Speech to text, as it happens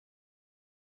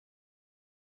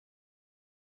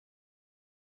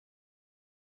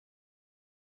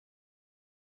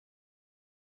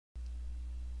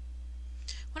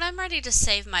When I'm ready to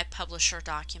save my publisher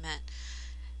document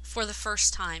for the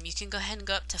first time, you can go ahead and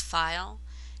go up to File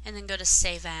and then go to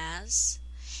Save As,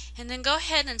 and then go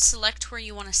ahead and select where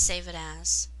you want to save it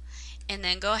as, and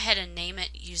then go ahead and name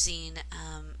it using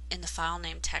in the file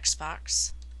name text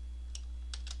box,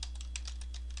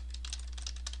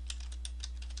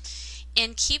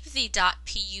 and keep the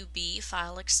 .pub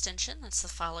file extension. That's the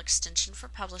file extension for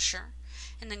publisher,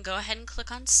 and then go ahead and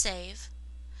click on Save,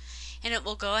 and it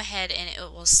will go ahead and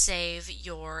it will save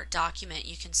your document.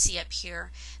 You can see up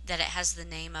here that it has the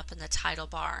name up in the title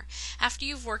bar. After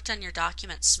you've worked on your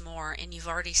document some more and you've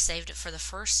already saved it for the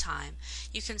first time,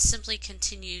 you can simply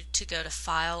continue to go to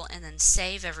File and then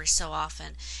Save every so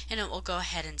often, and it will go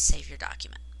ahead and save your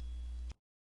document.